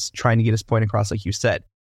was trying to get his point across, like you said.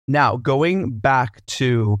 Now, going back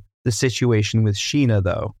to the situation with Sheena,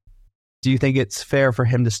 though, do you think it's fair for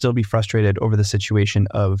him to still be frustrated over the situation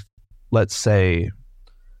of, let's say...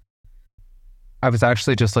 I was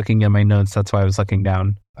actually just looking at my notes. That's why I was looking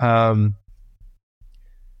down.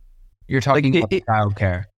 You're talking about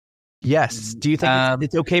childcare. Yes. Do you think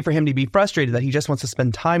it's okay for him to be frustrated that he just wants to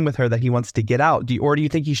spend time with her, that he wants to get out? Or do you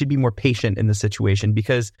think he should be more patient in the situation?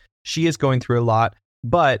 Because she is going through a lot.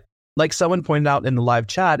 But like someone pointed out in the live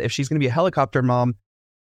chat, if she's going to be a helicopter mom,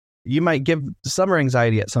 you might give summer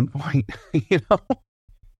anxiety at some point,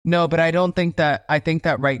 No, but I don't think that. I think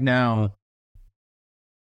that right now,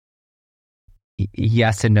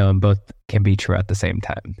 yes and no, and both can be true at the same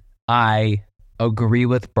time. I agree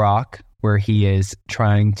with Brock where he is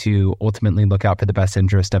trying to ultimately look out for the best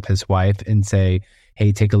interest of his wife and say,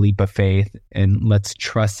 hey, take a leap of faith and let's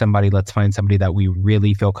trust somebody. Let's find somebody that we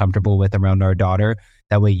really feel comfortable with around our daughter.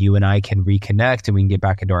 That way you and I can reconnect and we can get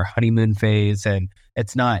back into our honeymoon phase. And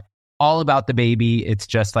it's not all about the baby. It's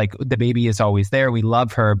just like the baby is always there. We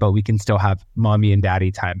love her, but we can still have mommy and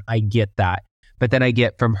daddy time. I get that. But then I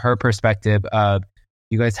get from her perspective of,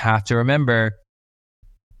 you guys have to remember,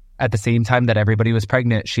 at the same time that everybody was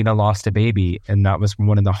pregnant, Sheena lost a baby. And that was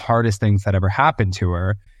one of the hardest things that ever happened to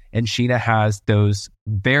her. And Sheena has those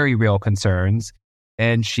very real concerns.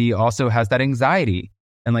 And she also has that anxiety.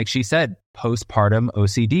 And like she said, postpartum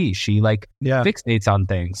OCD. She fixates on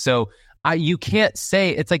things. So you can't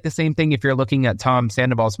say, it's like the same thing if you're looking at Tom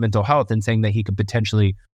Sandoval's mental health and saying that he could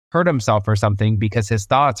potentially hurt himself or something because his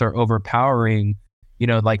thoughts are overpowering,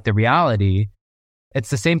 like the reality. It's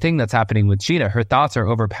the same thing that's happening with Sheena. Her thoughts are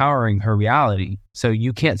overpowering her reality. So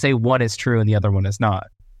you can't say one is true and the other one is not,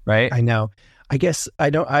 right? I know. I guess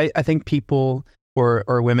I think people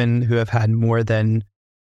or women who have had more than,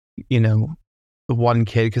 one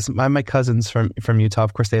kid, because my cousins from Utah,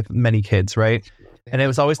 of course, they have many kids, right? And it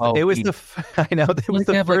was always the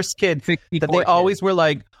first kid that they always were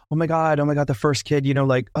like, oh my god, the first kid,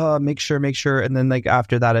 make sure, and then like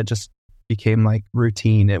after that it just became like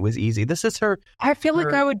routine. It was easy. This is her. I feel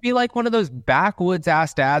like I would be like one of those backwoods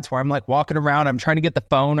ass dads where I'm like walking around, I'm trying to get the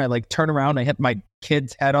phone, I like turn around, I hit my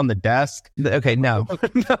kid's head on the desk. Okay, no,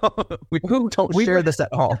 we don't share this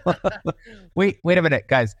at all. Wait a minute,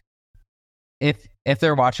 guys. If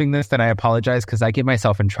they're watching this, then I apologize because I get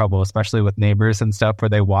myself in trouble, especially with neighbors and stuff where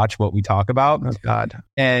they watch what we talk about. Oh God.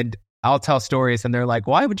 And I'll tell stories and they're like,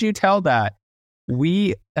 why would you tell that?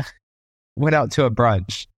 We went out to a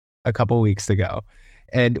brunch a couple weeks ago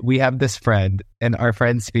and we have this friend, and our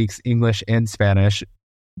friend speaks English and Spanish.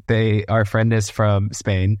 Our friend is from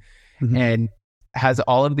Spain and has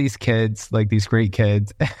all of these kids, like these great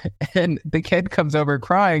kids. And the kid comes over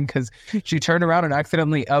crying because she turned around and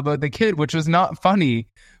accidentally elbowed the kid, which was not funny.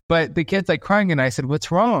 But the kid's like crying. And I said,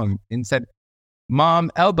 what's wrong? And said,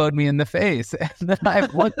 Mom elbowed me in the face. And then I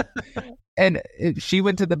looked, and she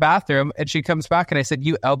went to the bathroom and she comes back and I said,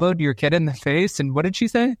 you elbowed your kid in the face? And what did she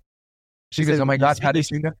say? She goes, oh my God, how do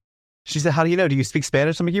you know? She said, how do you know? Do you speak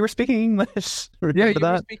Spanish? I'm like, you were speaking English. Yeah, you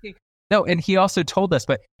were speaking. No, and he also told us,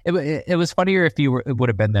 but it was funnier if you would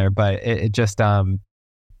have been there, but it just, I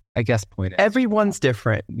guess, point. Everyone's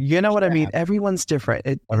different. You know what I mean? Everyone's different.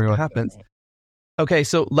 It happens. Different. Okay,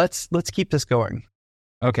 so let's keep this going.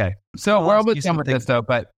 Okay, so we're almost done with this though,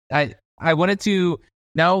 but I wanted to.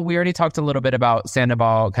 Now we already talked a little bit about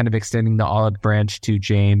Sandoval kind of extending the olive branch to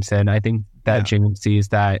James, and I think that James sees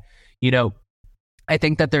that. I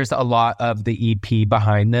think that there's a lot of the EP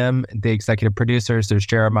behind them, the executive producers. There's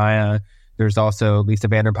Jeremiah. There's also Lisa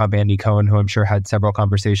Vanderpump, Andy Cohen, who I'm sure had several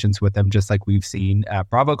conversations with them, just like we've seen at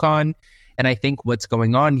BravoCon. And I think what's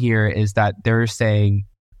going on here is that they're saying,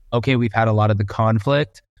 okay, we've had a lot of the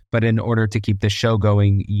conflict, but in order to keep the show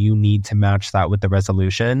going, you need to match that with the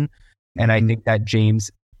resolution. And I think that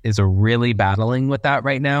James is really with that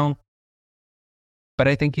right now. But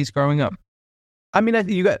I think he's growing up. I mean,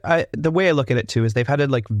 the way I look at it too is they've had a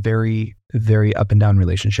like very, very up and down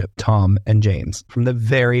relationship, Tom and James, from the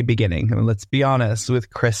very beginning. I mean, let's be honest, with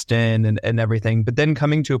Kristen and everything, but then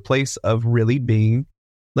coming to a place of really being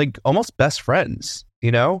like almost best friends,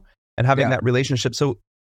 and having that relationship. So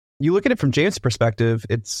you look at it from James' perspective,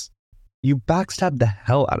 it's you backstabbed the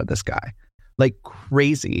hell out of this guy, like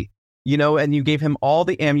crazy, and you gave him all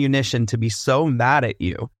the ammunition to be so mad at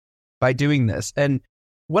you by doing this. And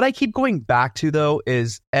what I keep going back to, though,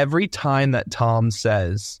 is every time that Tom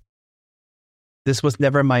says, this was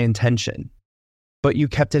never my intention, but you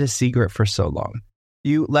kept it a secret for so long.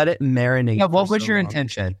 You let it marinate. Yeah, what was your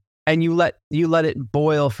intention? And you let it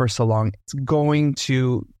boil for so long.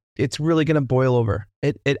 It's really going to boil over.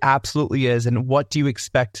 It absolutely is. And what do you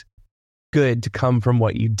expect good to come from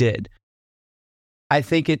what you did? I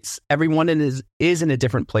think everyone is in a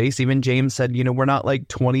different place. Even James said, we're not like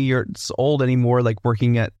 20 years old anymore, like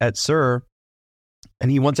working at SUR, and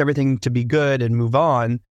he wants everything to be good and move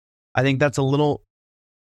on. I think that's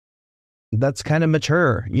kind of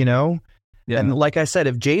mature, Yeah. And like I said,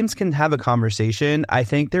 if James can have a conversation, I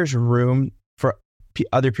think there's room for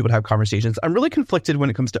other people to have conversations. I'm really conflicted when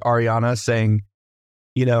it comes to Ariana saying,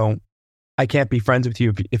 I can't be friends with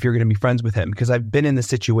you if you're going to be friends with him, because I've been in the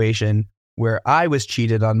situation where I was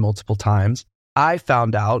cheated on multiple times. I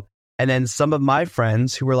found out, and then some of my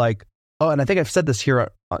friends who were like, oh, and I think I've said this here,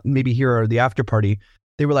 maybe here or the after party,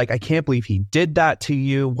 they were like, I can't believe he did that to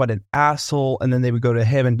you. What an asshole. And then they would go to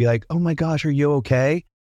him and be like, oh my gosh, are you okay?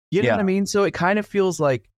 You know what I mean? So it kind of feels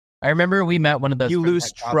like, I remember we met one of those. You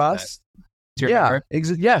lose trust.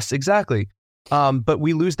 Yes, exactly. But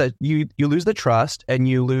we lose that. You lose the trust, and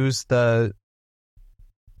you lose the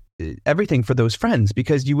everything for those friends,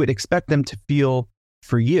 because you would expect them to feel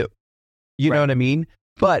for you. You know what I mean?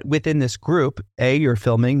 But within this group, A, you're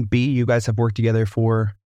filming. B, you guys have worked together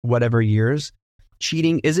for whatever years.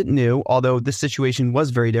 Cheating isn't new, although this situation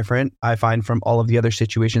was very different, I find, from all of the other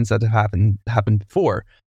situations that have happened before.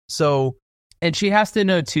 So, and she has to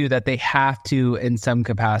know too that they have to, in some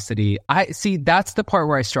capacity. I see that's the part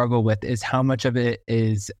where I struggle with, is how much of it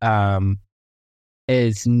is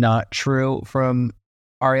not true from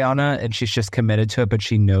Ariana, and she's just committed to it, but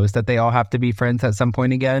she knows that they all have to be friends at some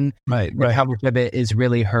point again. Right. How much of it is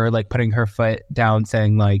really her like putting her foot down,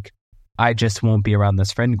 saying like, I just won't be around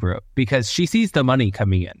this friend group, because she sees the money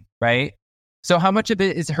coming in, right? So how much of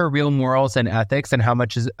it is her real morals and ethics, and how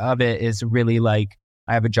much of it is really like,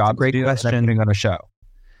 I have a job to do, and I'm putting on a show,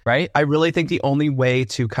 right? I really think the only way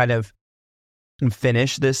to kind of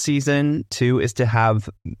finish this season too is to have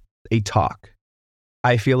a talk.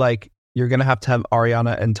 I feel like you're going to have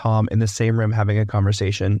Ariana and Tom in the same room having a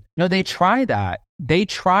conversation. No, they try that. They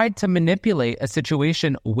tried to manipulate a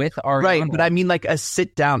situation with Ariana. Right, but I mean like a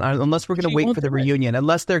sit down, unless we're going to wait for the reunion,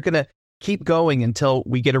 unless they're going to keep going until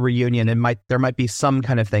we get a reunion, and there might be some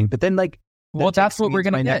kind of thing. But then like, well, that's what we're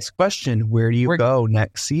going to get. Next question, where do you go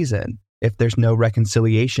next season if there's no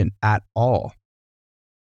reconciliation at all?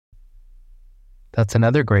 That's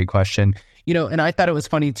another great question. You know, and I thought it was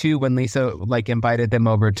funny too when Lisa like invited them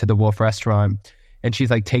over to the Wolf restaurant, and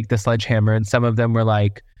she's like, take the sledgehammer. And some of them were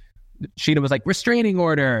like, Sheena was like, restraining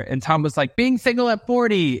order. And Tom was like, being single at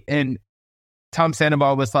 40. And Tom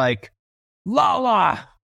Sandoval was like, Lala,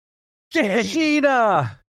 Sheena,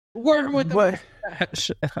 work with the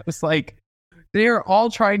I was like, they're all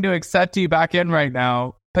trying to accept you back in right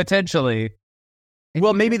now, potentially.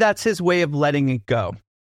 Well, maybe that's his way of letting it go.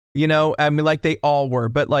 You know, I mean, like they all were,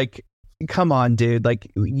 but like, come on, dude.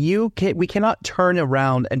 Like we cannot turn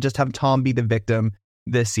around and just have Tom be the victim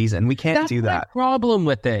this season. We can't do that. That's the problem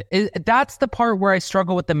with it. That's the part where I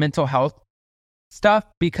struggle with the mental health stuff,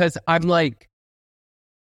 because I'm like,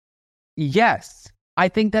 yes, I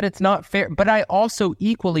think that it's not fair, but I also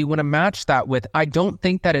equally want to match that with, I don't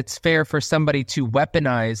think that it's fair for somebody to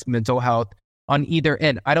weaponize mental health on either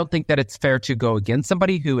end. I don't think that it's fair to go against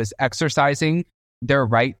somebody who is exercising their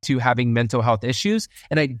right to having mental health issues.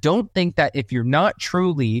 And I don't think that if you're not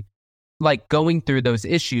truly like going through those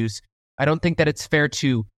issues, I don't think that it's fair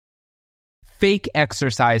to fake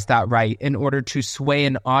exercise that right in order to sway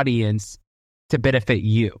an audience to benefit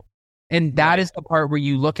you. And that is the part where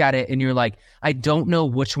you look at it and you're like, I don't know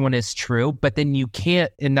which one is true, but then you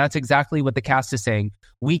can't. And that's exactly what the cast is saying.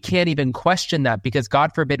 We can't even question that, because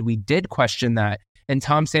God forbid we did question that, and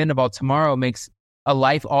Tom Sandoval tomorrow makes a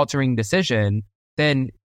life-altering decision, then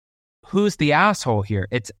who's the asshole here?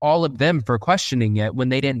 It's all of them for questioning it when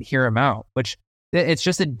they didn't hear him out, which it's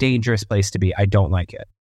just a dangerous place to be. I don't like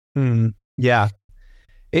it. Yeah,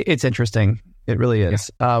 it's interesting. It really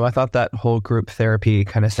is. Yeah. I thought that whole group therapy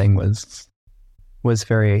kind of thing was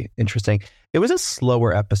very interesting. It was a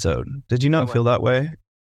slower episode. Did you not feel that way?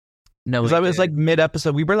 No, because I was like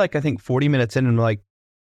mid-episode. We were like, I think 40 minutes in, and we're like,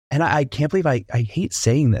 and I can't believe I hate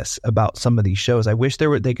saying this about some of these shows. I wish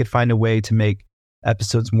they could find a way to make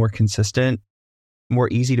episodes more consistent, more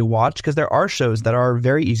easy to watch, because there are shows that are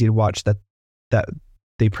very easy to watch that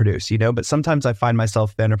they produce, you know. But sometimes I find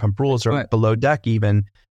myself Vanderpump Rules or Below Deck even.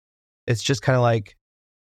 It's just kind of like,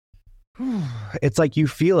 it's like you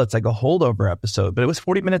feel it's like a holdover episode. But it was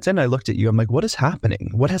 40 minutes in, I looked at you, I'm like, what is happening?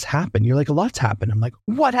 What has happened? You're like, a lot's happened. I'm like,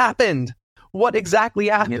 what happened? What exactly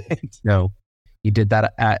happened? No, you did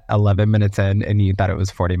that at 11 minutes in, and you thought it was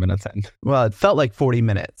 40 minutes in. Well, it felt like 40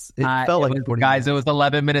 minutes. It felt like 40 guys, minutes. It was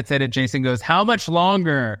 11 minutes in, and Jason goes, how much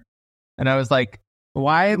longer? And I was like,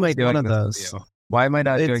 why am I doing one of those? Why am I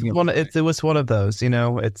not doing it? It was one of those, you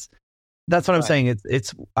know. That's what I'm saying.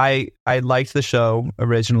 I liked the show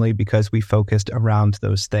originally because we focused around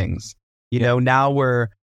those things. You know, now we're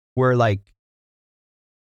like,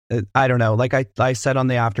 I don't know. Like I said on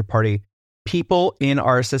the after party, people in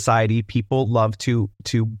our society, people love to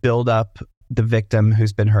build up the victim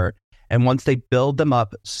who's been hurt. And once they build them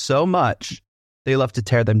up so much, they love to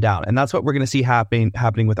tear them down. And that's what we're going to see happening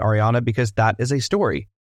with Ariana, because that is a story.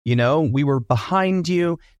 You know, we were behind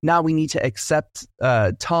you. Now we need to accept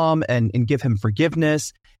Tom and give him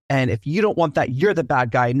forgiveness. And if you don't want that, you're the bad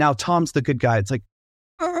guy. Now Tom's the good guy. It's like,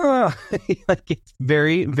 like it's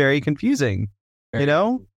very, very confusing. You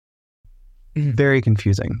know, very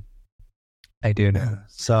confusing. I do know.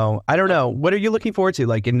 So I don't know. What are you looking forward to?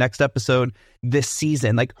 Like in next episode this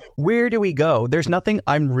season? Like where do we go? There's nothing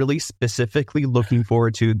I'm really specifically looking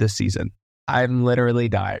forward to this season. I'm literally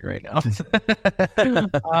dying right now.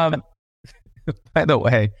 By the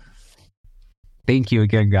way, thank you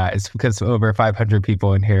again, guys, because over 500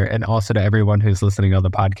 people in here, and also to everyone who's listening on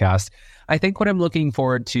the podcast. I think what I'm looking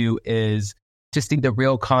forward to is just the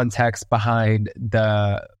real context behind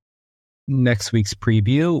the next week's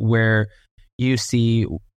preview, where you see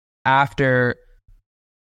after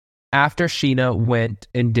Sheena went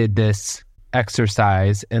and did this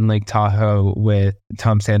exercise in Lake Tahoe with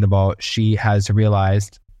Tom Sandoval, she has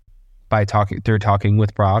realized through talking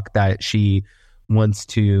with Brock that she wants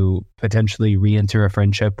to potentially re-enter a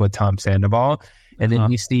friendship with Tom Sandoval. And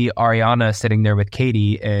then you see Ariana sitting there with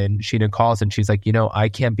Katie, and Sheena calls and she's like, I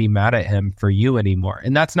can't be mad at him for you anymore.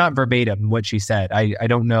 And that's not verbatim what she said. I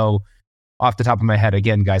don't know off the top of my head.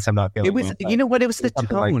 Again, guys, I'm not feeling it. Was, you know what? It was the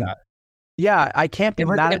tone. Like yeah, I can't be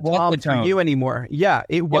mad at Tom for you anymore. Yeah,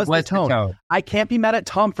 it was the tone. I can't be mad at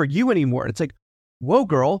Tom for you anymore. It's like, whoa,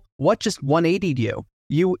 girl, what just 180'd you?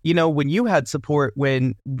 You know, when you had support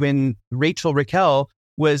when Raquel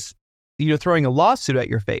was, throwing a lawsuit at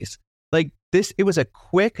your face. Like this, it was a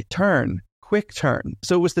quick turn.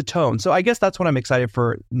 So it was the tone. So I guess that's what I'm excited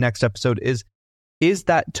for next episode is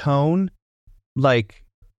that tone, like,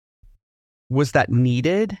 was that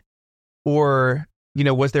needed? Or,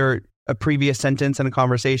 was there a previous sentence in a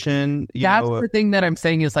conversation? That's the thing that I'm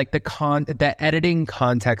saying is like the editing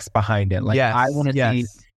context behind it. Like, yes, I want to see,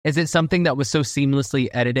 is it something that was so seamlessly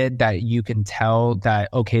edited that you can tell that,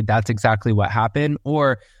 okay, that's exactly what happened?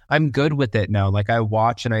 Or I'm good with it now. Like I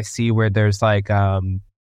watch and I see where there's like,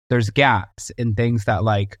 there's gaps in things that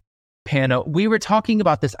like we were talking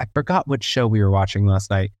about this. I forgot what show we were watching last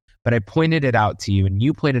night, but I pointed it out to you and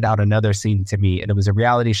you pointed out another scene to me, and it was a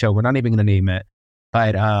reality show. We're not even going to name it,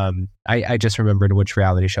 but I just remembered which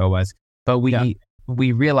reality show it was. But we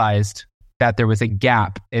realized that there was a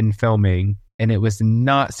gap in filming and it was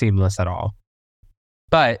not seamless at all.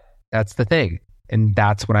 But that's the thing. And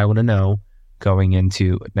that's what I want to know going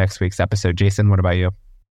into next week's episode. Jason, what about you?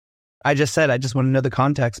 I just want to know the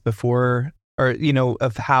context before, or,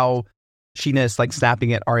 of how Sheena is like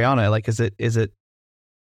snapping at Ariana. Like, is it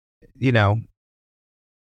needed?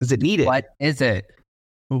 What is it?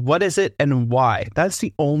 What is it and why? That's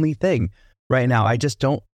the only thing right now. I just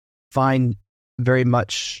don't find very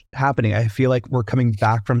much happening. I feel like we're coming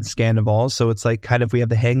back from Scandival. So it's like kind of we have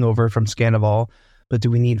the hangover from Scandival, but do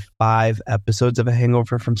we need 5 episodes of a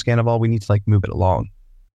hangover from Scandival? We need to like move it along.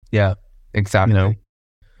 Yeah, exactly.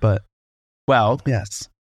 But well, yes,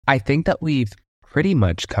 I think that we've pretty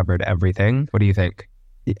much covered everything. What do you think?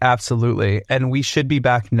 Absolutely. And we should be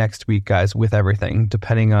back next week, guys, with everything,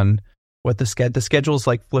 depending on what the schedule's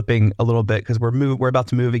like flipping a little bit, because we're about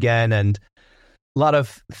to move again and a lot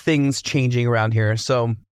of things changing around here.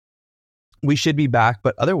 So we should be back,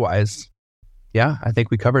 but otherwise, yeah, I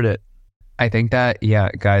think we covered it. I think that, yeah,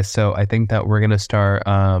 guys. So I think that we're going to start,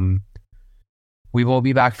 we will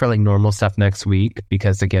be back for like normal stuff next week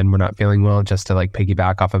because again, we're not feeling well, just to like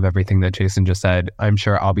piggyback off of everything that Jason just said. I'm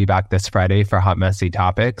sure I'll be back this Friday for Hot Messy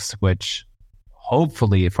Topics, which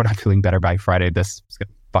hopefully if we're not feeling better by Friday, this is going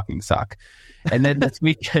to fucking suck. And then this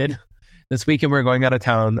weekend we're going out of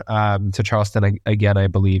town to Charleston again, I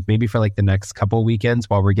believe, maybe for like the next couple weekends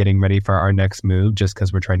while we're getting ready for our next move, just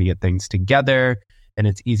because we're trying to get things together and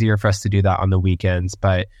it's easier for us to do that on the weekends.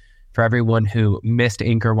 But for everyone who missed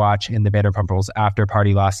Anchor Watch in the Vanderpump Rules after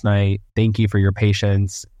party last night, thank you for your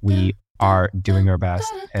patience. We are doing our best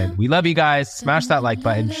and we love you guys. Smash that like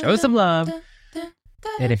button, show some love.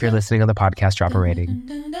 And if you're listening on the podcast, drop a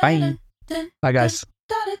rating. Bye. Bye, guys.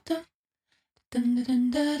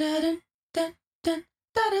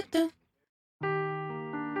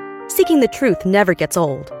 Seeking the truth never gets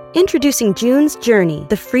old. Introducing June's Journey,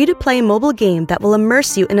 the free-to-play mobile game that will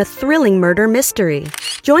immerse you in a thrilling murder mystery.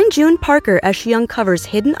 Join June Parker as she uncovers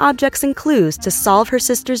hidden objects and clues to solve her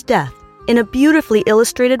sister's death in a beautifully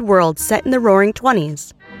illustrated world set in the Roaring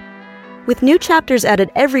 20s. With new chapters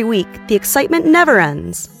added every week, the excitement never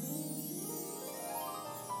ends.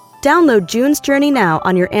 Download June's Journey now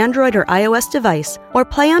on your Android or iOS device, or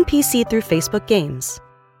play on PC through Facebook Games.